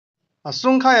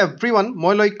Asungha everyone,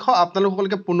 মই লক্ষ্য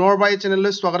আপোনালোকসকলকে পুনৰবাৰ এই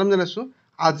চেনেললৈ স্বাগতম জনাইছো।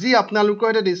 আজি আপোনালোকৰ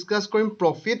সৈতে ডিসকাস কৰিম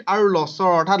প্ৰফিট আৰু লছৰ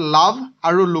অৰ্থাৎ লাভ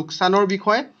আৰু লোকসানৰ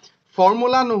বিষয়ে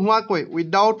ফৰ্মুলা নোহোৱাকৈ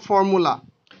উইদাউট ফৰ্মুলা।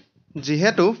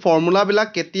 যেহেতু ফৰ্মুলা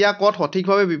বিলাক কেতিয়া কত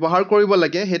সঠিকভাৱে ব্যৱহাৰ কৰিব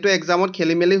লাগে হেতু এক্সামত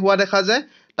খেলিমেলি হোৱা দেখা যায়।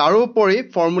 তাৰোপৰি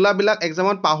ফৰ্মুলা বিলাক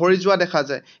এক্সামত পাহৰি যোৱা দেখা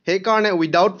যায়। সেই কাৰণে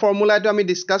উইদাউট ফৰ্মুলা এটো আমি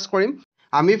ডিসকাস কৰিম।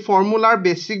 আমি ফৰ্মুলাৰ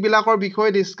বেসিক বিলাকৰ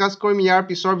বিষয়ে ডিসকাস কৰিম ইয়াৰ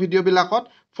পিছৰ ভিডিও বিলাকত।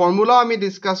 ফৰ্মুলা আমি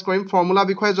ডিসকাস কৰিম ফৰ্মুলা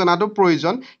বিষয়ে জনাটো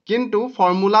প্ৰয়োজন কিন্তু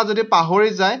ফৰ্মুলা যদি পাহৰি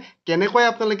যায় কেনেকৈ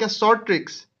আপোনালোকে শৰ্ট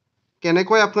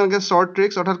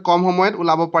ট্ৰিক্স অৰ্থাৎ কম সময়ত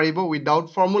ওলাব পাৰিব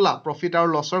উইদাউট ফৰ্মুলা প্ৰফিট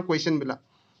আৰু লছৰ কোৱেশ্চন বিলাক।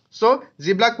 সো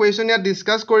যিবিলাক কোৱেশ্চন ইয়াত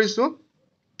ডিসকাস কৰিছো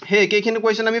হে একেখিনি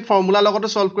কোৱেশ্চন আমি ফৰ্মুলা লগতো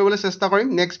সলভ কৰিবলৈ চেষ্টা কৰিম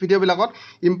নেক্সট ভিডিও বিলাকত।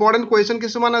 ইম্পৰ্টেন্ট কোৱেশ্চন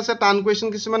কিছুমান আছে, টান কোৱেশ্চন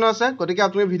কিছুমান আছে, গতিকে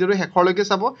আপুনি ভিডিওটো শেষৰলৈকে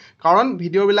চাব কাৰণ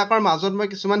ভিডিও বিলাকৰ মাজত মই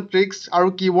কিছুমান ট্ৰিক্স আৰু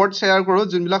কিৱৰ্ড শেয়াৰ কৰো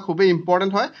যোনবিলাক খুবেই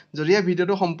ইম্পৰ্টেন্ট হয়। যদি এই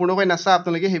ভিডিওটো সম্পূৰ্ণকৈ নাচায়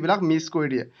আপোনালোকে সেইবিলাক মিছ কৰি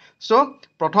দিয়ে। সো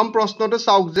প্ৰথম প্ৰশ্নটো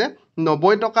চাওক যে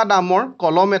 90 টকা দামৰ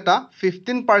কলম এটা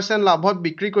 15% লাভত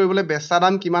বিক্ৰী কৰিবলৈ বেচা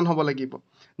দাম কিমান হ'ব লাগিব?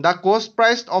 The cost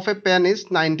price of a pen is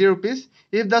 90 rupees.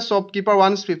 If the shopkeeper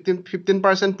wants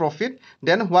 15% profit,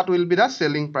 then what will be the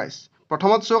selling price?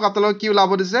 প্ৰথমত চোক আপোনালোকক কি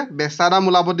ওলাব দিছে? বেচা দাম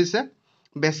ওলাব দিছে।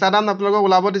 বেচা দাম আপোনালোকক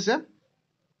ওলাব দিছে।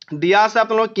 দিয়া আছে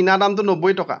আপোনালোকক কিনা দামটো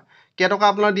 90 টকা। কে টকা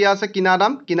আপোনালোকক দিয়া আছে কিনা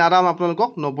দাম? কিনা দাম আপোনালোকক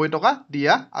 90 টকা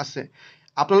দিয়া আছে।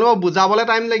 আপোনালোকক বুজাবলৈ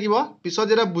টাইম লাগিব, পিছত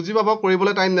যেটা বুজি পাব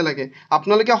কৰিবলৈ টাইম নালাগে।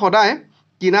 আপোনালোকে সদায়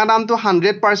কিনা দামটো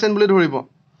 100% বুলি ধৰিব।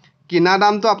 কিনা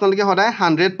দামটো আপোনালোকে সদায়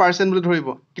 100% বুলি ধৰিব।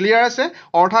 ক্লিয়াৰ আছে?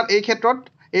 অৰ্থাৎ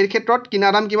এই ক্ষেত্ৰত কিনা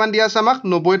দাম কিমান দিয়া আছে আমাক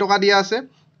 90 টকা দিয়া আছে।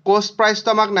 কষ্ট প্ৰাইসটো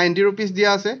আমাক 90 rupees দিয়া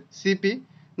আছে, CP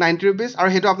 90 rupees আৰু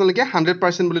হেতু আপোনালোকে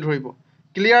 100% বুলি ধৰিব।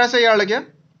 ক্লিয়াৰ আছে ইয়াৰলৈকে?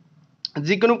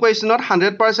 যিকোনো কোৱেশ্চনত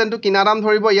 100% টো কিনা দাম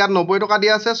ধৰিব, ইয়াত 90 টকা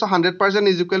দিয়া আছে সো 100%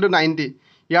 ইজ ইকুৱেল টু 90।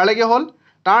 ইয়াৰলৈকে হ'ল।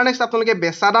 তাৰ নেক্সট আপোনালোকে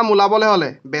বেচা দাম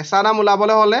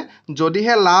ওলাবলৈ হলে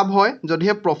যদিহে লাভ হয়,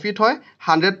 যদিহে প্ৰফিট হয়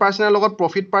 100% এৰ লগত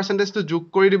প্ৰফিট পাৰ্সেন্টেজটো যোগ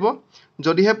কৰি দিব।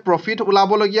 যদিহে প্ৰফিট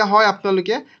ওলাবলগীয়া হয়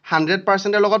আপোনালোকে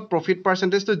 100% এৰ লগত প্ৰফিট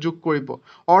পাৰ্সেন্টেজটো যোগ কৰিব।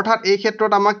 অৰ্থাৎ এই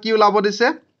ক্ষেত্ৰত আমাক কি ওলাব দিছে?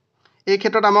 এই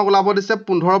ক্ষেত্ৰত আমাক ওলাব দিছে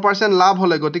 15% লাভ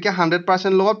হলে গতিকে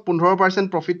 100% লগত 15%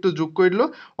 প্ৰফিটটো যোগ কৰি দিলো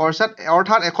অৰ্থাৎ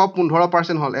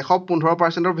 115% হল।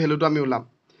 115% ৰ ভ্যালুটো আমি ওলাম।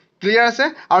 ক্লিয়াৰ আছে?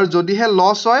 আৰু যদিহে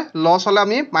লছ হলে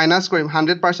আমি মাইনাস কৰিম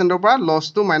 100% ৰ পৰা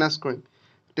লছটো মাইনাস কৰিম।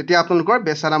 তেতিয়া আপোনালোকৰ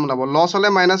বেচা দাম ওলাব। লছ হলে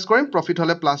মাইনাস কৰিম, প্ৰফিট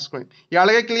হলে প্লাস কৰিম।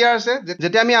 ইয়ালৈকে ক্লিয়াৰ আছে?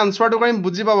 যেতিয়া আমি আনসাৰটো কৰিম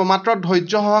বুজি পাব, মাত্ৰ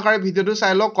ধৈৰ্য সহকাৰে ভিডিওটো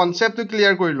চাই লওক, কনসেপ্টটো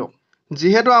ক্লিয়াৰ কৰি লওক।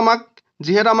 যিহেতু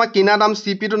আমাক কিনা দাম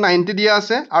CP টো 90 দিয়া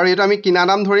আছে আৰু এটা আমি কিনা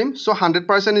দাম ধৰিম সো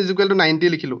 100% ইজ ইকুৱেল টু 90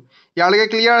 লিখিলো। ইয়ালৈকে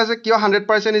ক্লিয়াৰ আছে? কিয়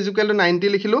 100% ইজ ইকুৱেল টু 90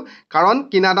 লিখিলো? কাৰণ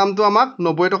কিনা দামটো আমাক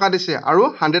 90 টকা দিছে আৰু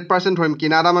 100% ধৰিম,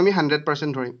 কিনা দাম আমি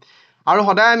 100% ধৰিম। আৰু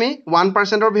সদায় আমি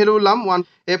 1% ৰ ভ্যালু ওলাম।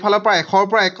 এইফালৰ পৰা 100 ৰ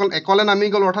পৰা একলে নামি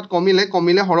গল অৰ্থাৎ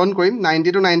কমিলে হৰণ কৰিম।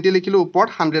 90 to 90 লিখিলো, ওপৰত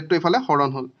 100 টো ইফালে হৰণ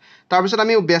হল। তাৰ পিছত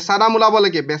আমি বেচা দাম ওলাব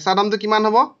লাগে। বেচা দামটো কিমান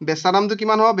হ'ব?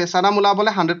 বেচা দাম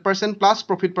ওলাবলে 100% প্লাস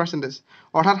প্ৰফিট পাৰ্সেন্টেজ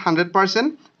অৰ্থাৎ 100%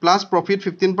 প্লাস প্ৰফিট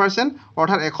 15%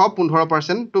 অৰ্থাৎ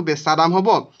 115% টো বেচা দাম হ'ব।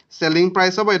 সেলিং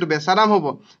প্ৰাইস হ'ব, এটো বেচা দাম হ'ব।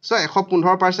 সো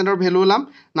 115% ৰ ভ্যালু ওলাম।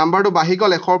 নাম্বাৰটো বাঢ়ি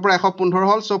গল, 100 ৰ পৰা 115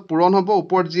 হল সো পূৰণ হ'ব।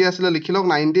 ওপৰত যি আছিল লিখি লওক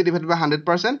 90 ডিভাইডেড বাই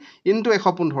 100% ইনটু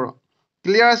 115।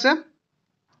 ক্লিয়াৰ আছে?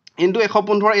 ইনটু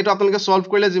 115 এটো আপোনালোকে সলভ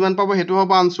কৰিলে যিমান পাব হেতু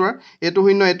হ'ব আনসাৰ। এটো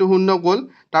 0 গল।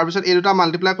 তাৰ পিছত এই দুটা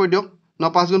মাল্টিপ্লাই কৰি দিয়ক। 9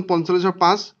 5 গুণ 45 ৰ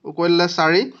 5 উকলিলে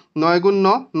 4, 9 গুণ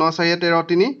 9 9 4 13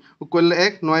 3 উকলিলে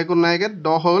 1, 9 গুণ 9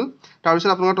 10 হ'ল। তাৰ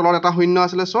পিছত আপোনালোকৰ তলত এটা শূন্য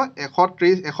আছিলে সো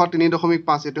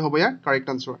 103.5 এটো হ'ব ইয়াৰ কাৰেক্ট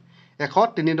আনসাৰ।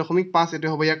 103.5 এটো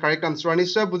হ'ব ইয়াৰ কাৰেক্ট আনসাৰ।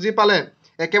 নিশ্চয় বুজি পালে?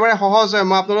 একেবাৰে সহজ হয়।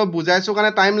 মই আপোনালোকক বুজাইছো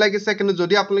কাৰণে টাইম লাগিছে কিন্তু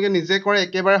যদি আপোনালোকে নিজে কৰে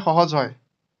একেবাৰে সহজ হয়।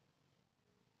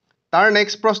 তাৰ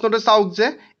নেক্সট প্ৰশ্নটো চাওক যে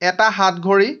এটা হাত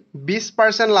ঘড়ী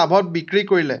 20% লাভত বিক্ৰী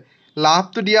কৰিলে।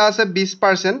 লাভটো দিয়া আছে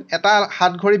 20%, এটা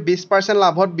হাত ঘড়ী 20%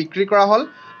 লাভত বিক্ৰী কৰা হল।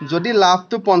 যদি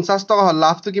লাভটো 50 টকা হল,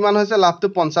 লাভটো কিমান হৈছে? লাভটো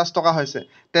 50 টকা হৈছে।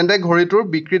 তেন্তে ঘড়ীটোৰ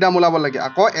বিক্ৰী দাম ওলাব লাগে।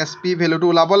 আকৌ SP ভ্যালুটো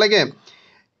ওলাব লাগে।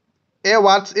 A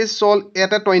watch is sold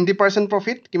at a 20%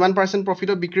 profit. কিমান পাৰ্সেন্ট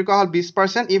প্ৰফিটত বিক্ৰী কৰা হল?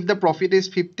 20%. If the profit is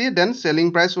 50 then selling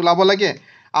price ওলাব লাগে।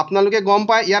 আপোনালোকে গম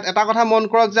পায় ইয়াত এটা কথা মন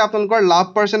কৰক যে আপোনালোকৰ লাভ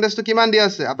পাৰ্সেন্টেজটো কিমান দিয়া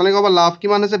আছে? আপোনালোকে ক'ব লাভ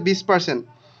কিমান আছে? 20%।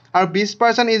 আৰু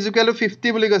 20% ইজ ইকুৱেল টু 50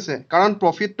 বুলি কৈছে কাৰণ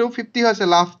প্ৰফিটটো 50 হৈছে,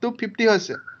 লাভটো 50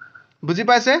 হৈছে। বুজি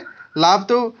পাইছে?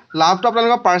 লাভটো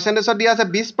আপোনালোকৰ পাৰ্সেন্টেজত দিয়া আছে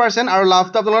 20% আৰু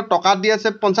লাভটো আপোনালোকৰ টকাত দিয়া আছে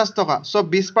 50 টকা। সো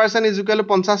 20% ইজ ইকুৱেল টু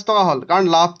 50 টকা হল কাৰণ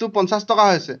লাভটো 50 টকা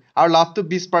হৈছে আৰু লাভটো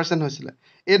 20% হৈছিলে।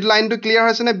 এই লাইনটো ক্লিয়াৰ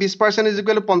হৈছে নে? 20% ইজ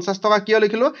ইকুৱেল টু 50 টকা কিয়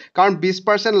লিখিলো? কাৰণ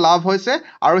 20% লাভ হৈছে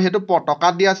আৰু হেতু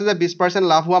টকাত দিয়া আছে যে 20%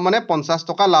 লাভ হোৱা মানে 50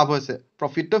 টকা লাভ হৈছে,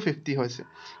 প্ৰফিটটো 50 হৈছে।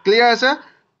 ক্লিয়াৰ আছে?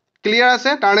 ক্লিয়াৰ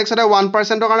আছে তাৰ নেক্সট এটা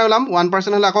 1% কাৰণে ওলাম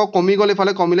 1% হলে আকৌ কমি গল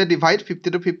ইফালে কমিলে ডিভাইড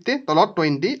 50 to 50 তলত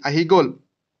 20 আহি গল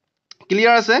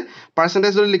ক্লিয়াৰ আছে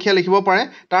পাৰ্সেন্টেজ যদি লিখিব পাৰে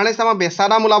তাৰ নেক্সট আমাৰ বেচা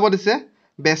দাম ওলাব দিছে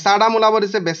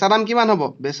বেচা দাম কিমান হ'ব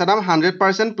বেচা দাম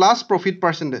 100% plus profit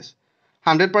percentage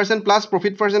 100% plus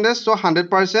profit percentage so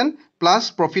 100% plus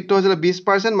profit তো হৈছিল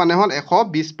 20% মানে হল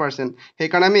 120%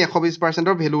 সেইকাৰণে আমি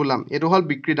 120% ৰ ভ্যালু ওলাম এটো হল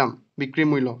বিক্ৰী দাম বিক্ৰী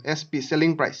মূল্য SP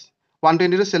selling price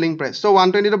 120 to selling price so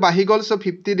 120 to বাহি গল so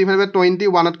 50 divided by 20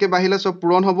 1 K বাহিলে so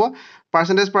পূৰণ হ'ব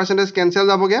পাৰ্সেন্টেজ ক্যান্সেল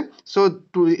যাবগে so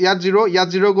ইয়াত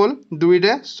 0 গল 2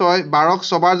 ৰে 6 12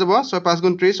 ছবাৰ যাব 6 5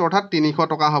 গুণ 30 অৰ্থাৎ 300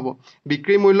 টকা হ'ব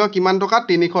বিক্ৰী মূল্য কিমান টকা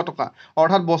 300 টকা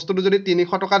অৰ্থাৎ বস্তুটো যদি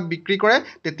 300 টকাত বিক্ৰী কৰে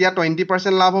তেতিয়া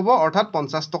 20% লাভ হ'ব অৰ্থাৎ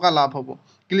 50 টকা লাভ হ'ব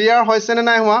ক্লিয়াৰ হৈছে নে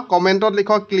নাই হোৱা কমেন্টত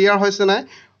লিখক ক্লিয়াৰ হৈছে নাই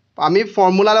আমি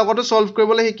ফৰ্মুলা লগতো সলভ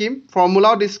কৰিবলৈ শিকিম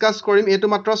ফৰ্মুলাও ডিসকাস কৰিম এটো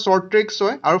মাত্ৰ শৰ্ট ট্ৰিক্স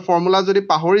হয় আৰু ফৰ্মুলা যদি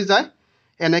পাহৰি যায়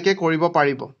এনেকে কৰিব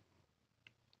পাৰিব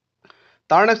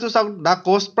তাৰ নেক্সট চাওক দা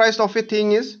কষ্ট price of a thing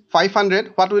is 500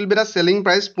 what will be the selling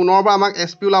price পুনৰবাৰ আমাক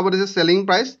SP ওলাব দিছে selling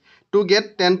price to get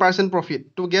 10% profit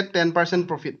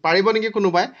পাৰিব নেকি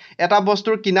কোনোবাই এটা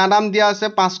বস্তুৰ কিনা দাম দিয়া আছে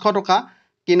 500 টকা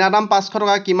কিনা দাম 500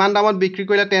 টকা কিমান দামত বিক্ৰী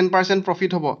কৰিলে 10%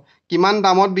 প্ৰফিট হ'ব কিমান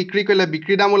দামত বিক্ৰী কৰিলে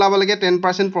বিক্ৰী দাম ওলাব লাগে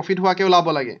 10% প্ৰফিট হোৱাকে ওলাব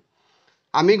লাগে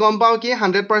আমি গম পাও কি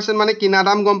 100% মানে কিনা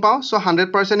দাম গম পাও সো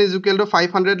 100% is equal to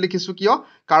 500 লিখিছো কিয়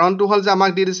কাৰণটো হল যে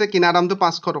আমাক দি দিছে কিনা দামটো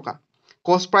 500 টকা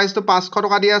কষ্ট প্ৰাইস তো 500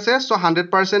 টকা দি আছে সো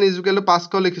 100% is equal to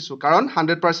 500 লিখিছো কাৰণ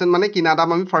 100% মানে কিনা দাম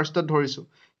আমি ফাৰ্ষ্টত ধৰিছো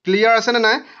ক্লিয়াৰ আছে নে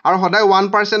নাই আৰু সদায়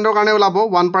 1% ৰ কাৰণে ওলাব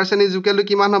 1% is equal to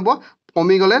কিমান হ'ব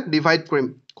কমি গলে ডিভাইড কৰিম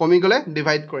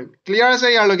ক্লিয়াৰ আছে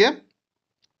ইয়াৰ লগে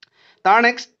তাৰ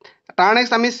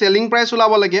নেক্সট আমি সেলিং প্ৰাইস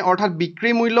ওলাব লাগে অৰ্থাৎ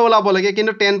বিক্ৰী মূল্য ওলাব লাগে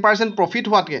কিন্তু 10% প্ৰফিট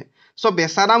হোৱাতকে সো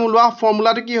বেচা দাম ওলোৱা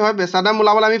ফৰ্মুলাটো কি হয় বেচা দাম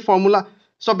ওলাবলৈ আমি ফৰ্মুলা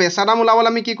সো বেচা দাম ওলাবলৈ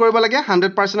আমি কি কৰিব লাগে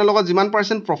 100% ৰ লগত যিমান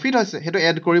 % প্ৰফিট হৈছে হেতু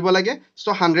এড কৰিব লাগে সো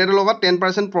 100 ৰ লগত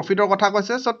 10% প্ৰফিটৰ কথা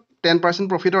কৈছে সো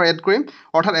 10% প্ৰফিটৰ এড কৰিম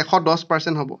অৰ্থাৎ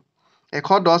 110% হ'ব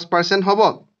 110% হ'ব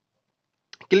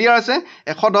ক্লিয়াৰ আছে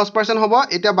 110% হ'ব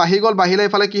এটা বাহি গল বাহিলে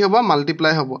ইফালে কি হ'ব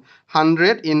মাল্টিপ্লাই হ'ব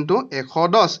 100 into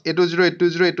 110 এটো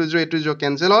 0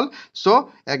 ক্যান্সেল হল সো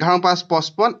 11 5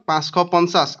 55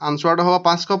 550 আনসাৰটো হ'ব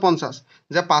 550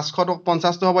 যে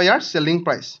 550 টো হ'ব ইয়াৰ সেলিং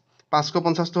প্ৰাইস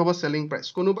 550 টো হ'ব সেলিং প্ৰাইস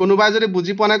কোনোবাই যদি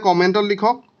বুজি পোৱা নাই কমেন্টত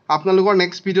লিখক আপোনালোকৰ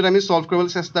নেক্সট ভিডিওত আমি সলভ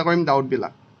কৰিবলৈ চেষ্টা কৰিম ডাউট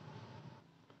বিলাক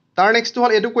তাৰ নেক্সট হল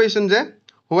এটো কোৱেশ্চন যে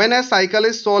when a cycle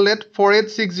is sold at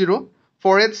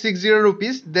 4860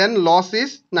 rupees then loss is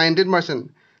 19%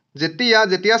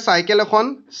 যেতিয়া সাইকেল এখন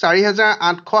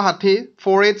 4860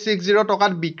 4860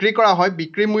 টকাত বিক্ৰী কৰা হয়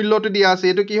বিক্ৰী মূল্যটো দিয়া আছে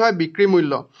এটো কি হয় বিক্ৰী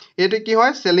মূল্য এটো কি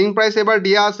হয় সেলিং প্ৰাইস এবাৰ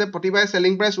দিয়া আছে প্ৰতিবাই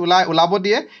সেলিং প্ৰাইস ওলাব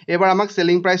দিয়ে এবাৰ আমাক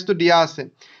সেলিং প্ৰাইসটো দিয়া আছে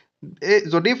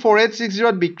যদি 4860 ত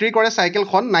বিক্ৰী কৰে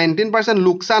সাইকেলখন 19%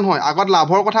 লোকসান হয় আগত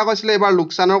লাভৰ কথা কৈছিলে এবাৰ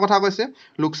লোকসানৰ কথা কৈছে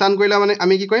লোকসান কৰিলে মানে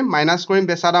আমি কি কৰিম মাইনাস কৰিম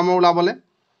বেচা দামৰ ওলাবলে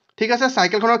ঠিক আছে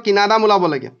সাইকেলখনৰ কিনা দাম ওলাব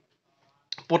লাগে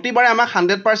প্ৰতিবাৰে আমাক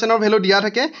 100% ৰ ভ্যালু দিয়া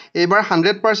থাকে এবাৰ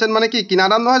 100% মানে কি কিনা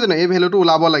দাম নহয় জানো এই ভ্যালুটো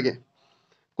ওলাব লাগে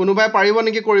কোনোবাই পাৰিব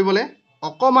নেকি কৰিবলে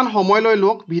অকমান সময় লৈ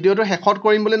লোক ভিডিওটো শেষত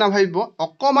কৰিম বুলি নাভাবিব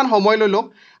অকমান সময় লৈ লোক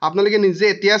আপোনালোকে নিজে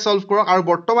এতিয়া সলভ কৰক আৰু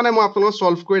বৰ্তমানে মই আপোনালোকক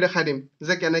সলভ কৰি দেখাই দিম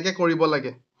যে কেনেকৈ কৰিব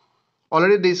লাগে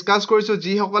অলৰেডি ডিসকাস কৰিছো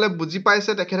যি সকলে বুজি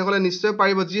পাইছে তেখেতসকলে নিশ্চয়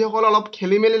পাৰিব যি সকল অলপ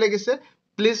খেলিমেলি লাগিছে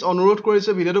প্লিজ অনুৰোধ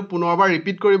কৰিছো ভিডিওটো পুনৰবাৰ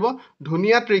ৰিপিট কৰিব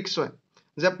ধুনিয়া ট্ৰিক্স হয়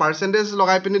যে পাৰ্সেন্টেজ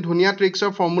লগাই পিনি ধুনিয়া ট্ৰিক্সৰ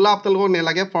ফৰ্মুলা আপোনালোকক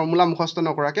নেলাগে ফৰ্মুলা মুখস্থ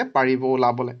নকৰাকে পাৰিব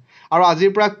ওলাবলে আৰু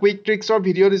আজিৰ পৰা কুইক ট্ৰিক্সৰ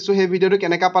ভিডিও দিছো সেই ভিডিওটো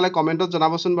কেনেকা পালে কমেন্টত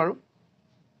জনাবচোন বাৰু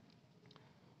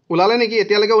ওলালে নেকি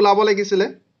এতিয়ালৈকে ওলাব লাগিছিলে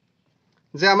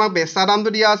যে আমাক বেচা দামটো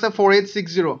দিয়া আছে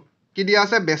 4860 কি দিয়া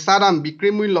আছে বেচা দাম বিক্ৰী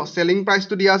মূল্য সেলিং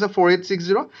প্ৰাইসটো দিয়া আছে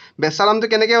 4860 বেচা দামটো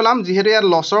কেনেকৈ ওলাম যিহেতু ইয়াত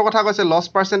লছৰ কথা কৈছে লছ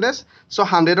পাৰ্সেন্টেজ সো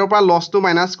 100 ৰ পৰা লছটো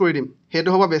মাইনাস কৰি দিম হেতু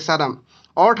হ'ব বেচা দাম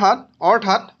অৰ্থাৎ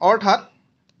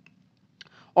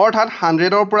 100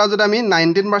 ৰ পৰা যদি আমি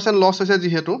 19% লছ হৈছে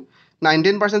যেহেতু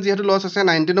 19% যেহেতু লছ আছে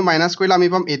 19 টো মাইনাস কৰিলে আমি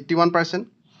পাম 81%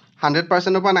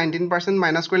 100% ৰ পৰা 19%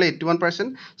 মাইনাস কৰিলে 81%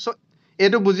 সো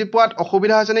এটো বুজি পোৱাত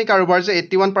অসুবিধা হৈছে নে কাৰোবাৰ যে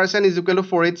 81% is equal to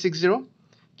 4860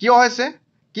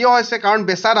 কিয় হৈছে কাৰণ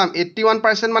বেচা দাম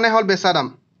 81% মানে হল বেচা দাম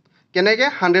কেনেকৈ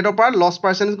 100 ৰ পৰা লছ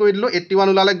পাৰ্সেন্টেজ কৰি দিলো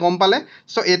 81 ওলালে গম পালে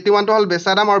সো 81 টো হল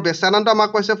বেচা দাম আৰু বেচা দামটো আমাক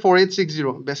কৈছে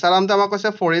 4860 বেচা দামটো আমাক কৈছে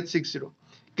 4860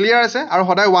 ক্লিয়াৰ আছে আৰু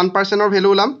সদায় 1% ৰ ভ্যালু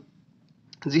ওলাম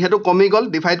যেহেতু কমি গল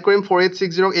ডিভাইড কৰিম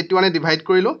 4860 81 এ ডিভাইড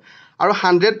কৰিলো আৰু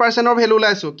 100% ৰ ভ্যালু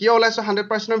ওলাইছো কিয় ওলাইছো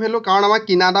 100% ৰ ভ্যালু কাৰণ আমাক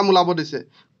কিনা দাম ওলাব দিছে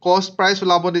কষ্ট প্ৰাইস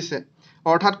ওলাব দিছে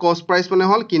অৰ্থাৎ কষ্ট প্ৰাইস মানে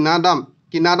হল কিনা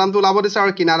দামটো ওলাব দিছে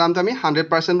আৰু কিনা দামটো আমি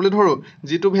 100% বুলি ধৰো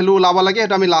যেটো ভ্যালু ওলাব লাগে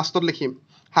এটা আমি লাষ্টত লিখিম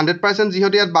 100%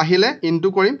 যেহেতু ইয়াত বাহিলে ইনটু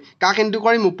কৰিম কাক ইনটু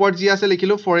কৰিম ওপৰত যি আছে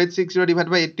লিখিলো 4860 /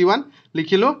 81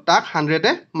 লিখিলো তাক 100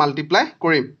 এ মাল্টিপ্লাই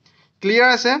কৰিম ক্লিয়াৰ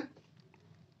আছে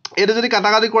এইটো যদি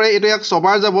কাটাকাটি কৰে এইটো ইয়াক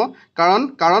ছবাৰ যাব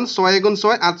কাৰণ 6 ×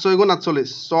 6 8 6 ×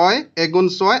 48 6 ×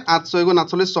 6 8 6 ×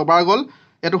 48 ছবাৰ গ'ল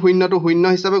এটো শূন্যটো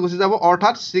শূন্য হিচাপে গুচি যাব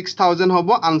অৰ্থাৎ 6000 হ'ব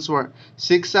আনসাৰ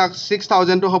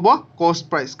 6000 টো হ'ব কষ্ট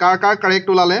প্ৰাইস কাৰ কাৰেক্ট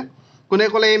ওলালে কোনে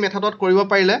ক'লে এই মেথডত কৰিব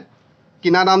পাৰিলে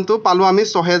কিনা দামটো পালো আমি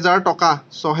 6000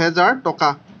 টকা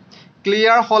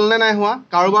ক্লিয়াৰ হল নে নাই হোৱা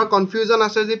কাৰোবাৰ কনফিউজন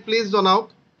আছে যি প্লিজ জনাওক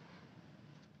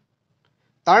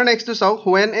তাৰ নেক্সট টু চাওক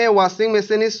when a washing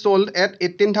machine is sold at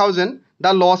 18000 the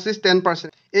loss is 10%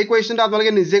 এই কোৱেশ্চনটো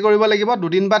আপোনালোকে নিজে কৰিব লাগিব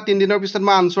দুদিন বা তিন দিনৰ পিছত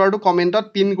মই আনসাৰটো কমেন্টত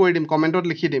পিন কৰি দিম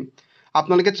কমেন্টত লিখি দিম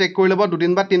আপোনালোকে চেক কৰি ল'ব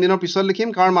দুদিন বা তিন দিনৰ পিছত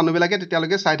লিখিম কাৰণ মানুহবিলাকে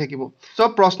তেতিয়ালৈকে চাই থাকিব সো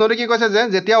প্ৰশ্নটো কি কৈছে যে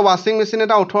যেতিয়া ৱাশ্বিং মেচিন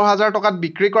এটা 18000 টকাত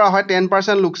বিক্ৰী কৰা হয়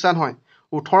 10% লোকসান হয়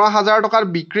 18000 টকাত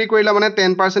বিক্ৰী কৰিলে মানে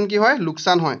 10% কি হয়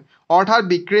লোকসান হয় অৰ্থাৎ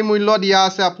বিক্ৰী মূল্য দিয়া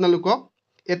আছে আপোনালোকক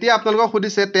এতিয়া আপোনালোকক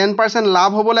সুধিছে 10%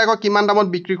 লাভ হ'বলৈ আকৌ কিমান দামত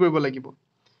বিক্ৰী কৰিব লাগিব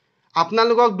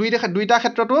আপোনালোকক দুইটা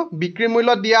ক্ষেত্ৰতো বিক্ৰী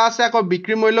মূল্য দিয়া আছে আকৌ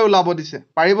বিক্ৰী মূল্য ওলাব দিছে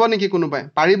পাৰিব নেকি কোনোবাই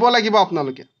পাৰিব লাগিব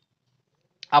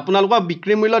আপোনালোকক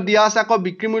বিক্ৰী মূল্য দিয়া আছে আকৌ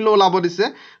বিক্ৰী মূল্য ওলাব দিছে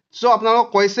সো আপোনালোকক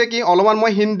কৈছে কি অলপমান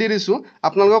মই হিন্ট দি দিছো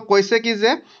আপোনালোকক কৈছে কি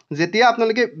যে যেতিয়া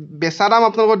আপোনালোকে বেচা দাম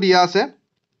আপোনালোকক দিয়া আছে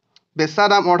বেচা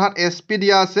দাম অৰ্থাৎ এসপি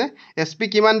দিয়া আছে এসপি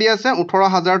কিমান দিয়া আছে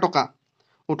 18000 টকা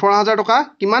 18000 টকা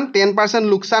কিমান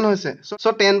 10% লোকসান হৈছে সো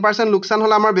 10% লোকসান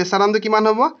হলে আমাৰ বেচা দামটো কিমান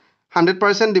হ'ব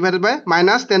 100% divided by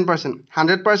minus 10%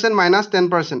 100% minus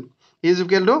 10% is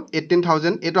equal to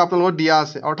 18000 এটো আপোনালোকৰ দিয়া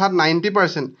আছে অৰ্থাৎ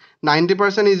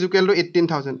 90% is equal to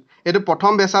 18000 এটো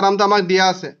প্ৰথম বেচা দামটো আমাক দিয়া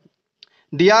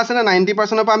আছে না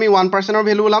 90% পৰা আমি 1% ৰ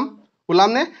ভ্যালু ওলাম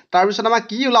নে তাৰ পিছত আমাক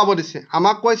কি ওলাব দিছে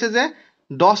আমাক কৈছে যে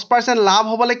 10% লাভ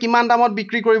হ'বলৈ কিমান দামত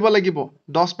বিক্ৰী কৰিব লাগিব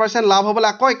 10% লাভ হ'বলৈ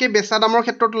আকৌ একে বেচা দামৰ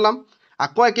ক্ষেত্ৰত ওলাম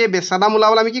আকৌ একে বেচা দাম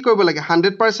ওলাবলৈ আমি কি কৰিব লাগে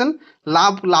 100%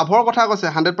 লাভৰ কথা কৈছে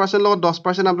 100% লগত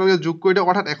 10% আপোনালোকে যোগ কৰি দিয়ক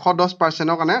অৰ্থাৎ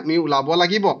 110% ৰ কাৰণে আমি ওলাব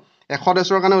লাগিব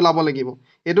 110 ৰ কাৰণে ওলাব লাগিব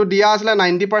এটো দিয়া আছে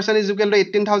 90% is equal to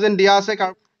 18000 দিয়া আছে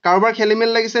কাৰোবাৰ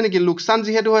খেলিমেল লাগিছে নেকি লোকসান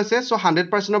যেহেতু হৈছে সো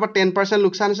 100% ৰ পৰা 10%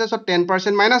 লোকসান হৈছে সো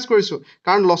 10% মাইনাস কৰিছো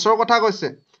কাৰণ লছৰ কথা কৈছে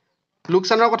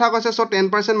লোকসানৰ কথা কৈছে সো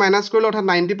 10% মাইনাস কৰিলে অৰ্থাৎ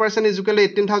 90% is equal to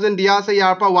 18000 দিয়া আছে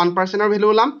ইয়াৰ পৰা 1% ৰ ভ্যালু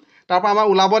ওলাম তাৰ পৰা আমাৰ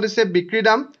ওলাব দিছে বিক্ৰী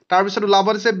দাম তাৰ পিছত ওলাব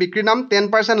দিছে বিক্ৰী দাম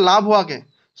 10% লাভ হোৱাকে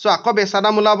সো আকৌ বেচা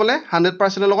দাম ওলাবলে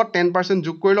 100% ৰ লগত 10%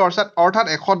 যোগ কৰিলে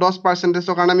অৰ্থাৎ 110%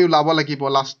 ৰ কাৰণে আমি ওলাব লাগিব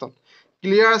লাষ্টত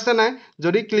ক্লিয়াৰ আছে নাই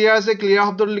যদি ক্লিয়াৰ আছে ক্লিয়াৰ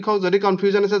শব্দটো লিখক যদি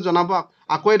কনফিউজন আছে জনাব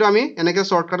আকৌ এটো আমি এনেকৈ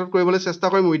শৰ্টকাটত কৰিবলৈ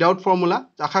চেষ্টা কৰিম উইদাউট ফৰ্মুলা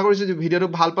আশা কৰিছো যে ভিডিওটো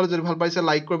ভাল পালে যদি ভাল পাইছে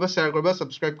লাইক কৰিব শেয়াৰ কৰিব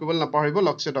সাবস্ক্ৰাইব কৰিবলৈ নাপাহৰিব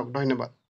লক্ষ্য টক ধন্যবাদ